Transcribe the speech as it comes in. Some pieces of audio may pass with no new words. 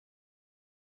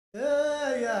Come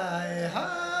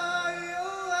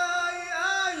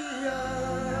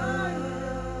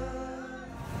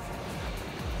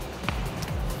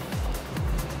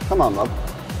on,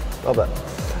 love. Robert.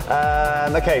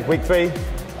 Okay, week 3,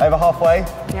 over halfway.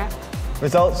 Yeah.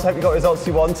 Results, hope you got results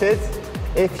you wanted.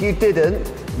 If you didn't,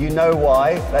 you know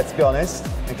why, let's be honest,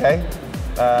 okay?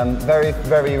 Very,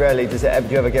 very rarely do you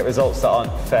ever get results that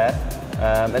aren't fair.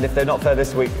 And if they're not fair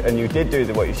this week and you did do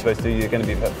what you're supposed to do, you're going to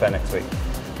be fair next week.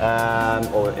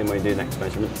 Or when we do next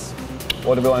measurements.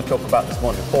 What do we want to talk about this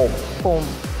morning? Form. Form.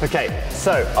 Okay,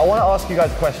 so I want to ask you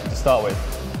guys a question to start with.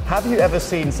 Have you ever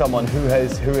seen someone who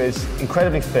is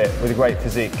incredibly fit with a great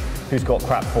physique who's got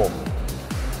crap form?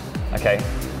 Okay,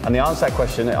 and the answer to that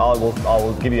question, I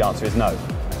will give you the answer is no.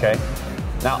 Okay,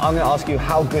 now I'm going to ask you,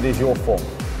 how good is your form?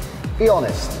 Be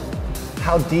honest.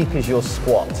 How deep is your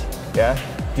squat? Yeah.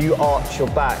 Do you arch your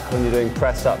back when you're doing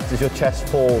press ups? Does your chest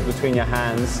fall between your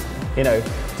hands? You know,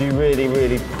 do you really,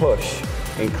 really push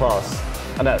in class?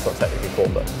 I know it's not technically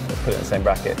form, but let's put it in the same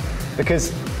bracket.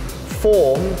 Because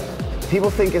form, people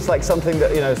think it's like something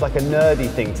that, you know, it's like a nerdy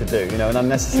thing to do, you know, an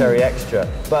unnecessary extra,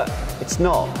 but it's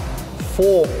not.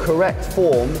 Correct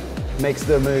form makes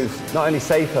the moves not only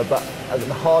safer, but at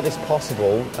the hardest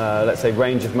possible, let's say,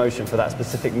 range of motion for that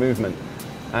specific movement.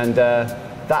 And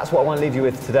that's what I want to leave you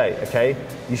with today, okay?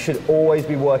 You should always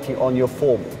be working on your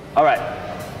form. All right,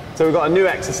 so we've got a new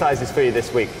exercises for you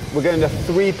this week. We're going to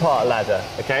 3-part ladder,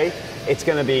 okay? It's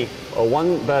going to be a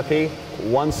 1 burpee,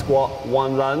 1 squat,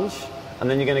 1 lunge, and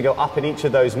then you're going to go up in each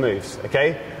of those moves,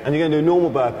 okay? And you're going to do a normal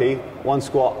burpee, 1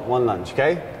 squat, 1 lunge,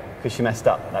 okay? Because she messed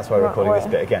up, that's why we're recording this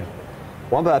bit again.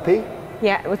 1 burpee.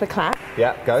 Yeah, with a clap.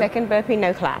 Yeah, go. Second burpee,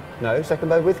 no clap. No, second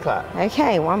burpee with clap.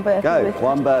 Okay, 1 burpee. Go, with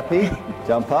 1 burpee,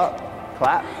 jump up,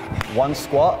 clap, 1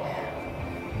 squat,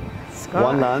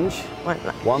 1 lunge, 2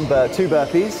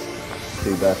 burpees,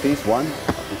 2 burpees, 1,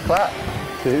 up and clap,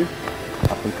 2,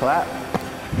 up and clap,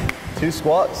 2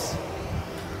 squats,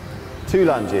 2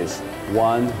 lunges,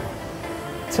 1,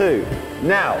 2.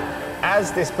 Now,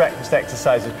 as this breakfast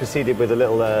exercise is preceded with a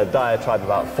little diatribe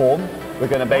about form, we're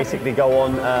going to basically go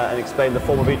on and explain the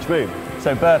form of each move.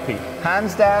 So burpee,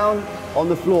 hands down on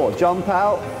the floor, jump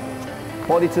out,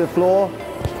 body to the floor,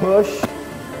 push,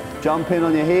 jump in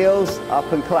on your heels,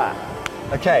 up and clap.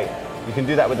 Okay, you can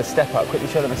do that with a step out. Quickly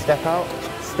show them a step out,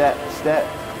 step, step,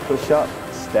 push up,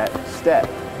 step, step,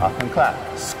 up and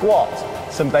clap. Squat,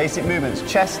 some basic movements,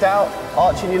 chest out,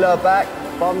 arching your lower back,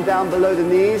 bum down below the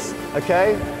knees,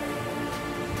 okay?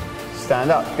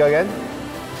 Stand up, go again.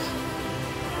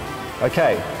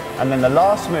 Okay, and then the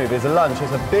last move is a lunge.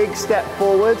 It's a big step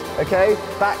forward, okay?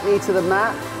 Back knee to the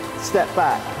mat, step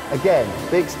back. Again,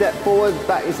 big step forward,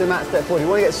 back knee to the mat, step forward. You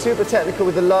want to get super technical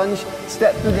with the lunge,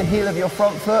 step through the heel of your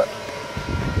front foot,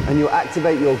 and you'll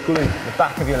activate your glute, the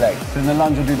back of your leg. So in the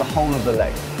lunge, you'll do the whole of the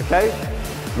leg, okay?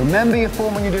 Remember your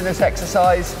form when you're doing this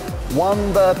exercise.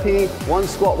 1 burpee, 1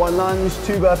 squat, 1 lunge,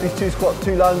 2 burpees, 2 squats,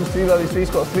 2 lunge, 3 burpees, 3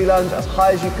 squats, 3 lunge, as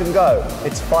high as you can go.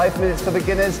 It's 5 minutes for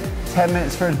beginners, 10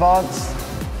 minutes for advanced.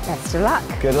 Best of luck.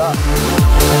 Good luck.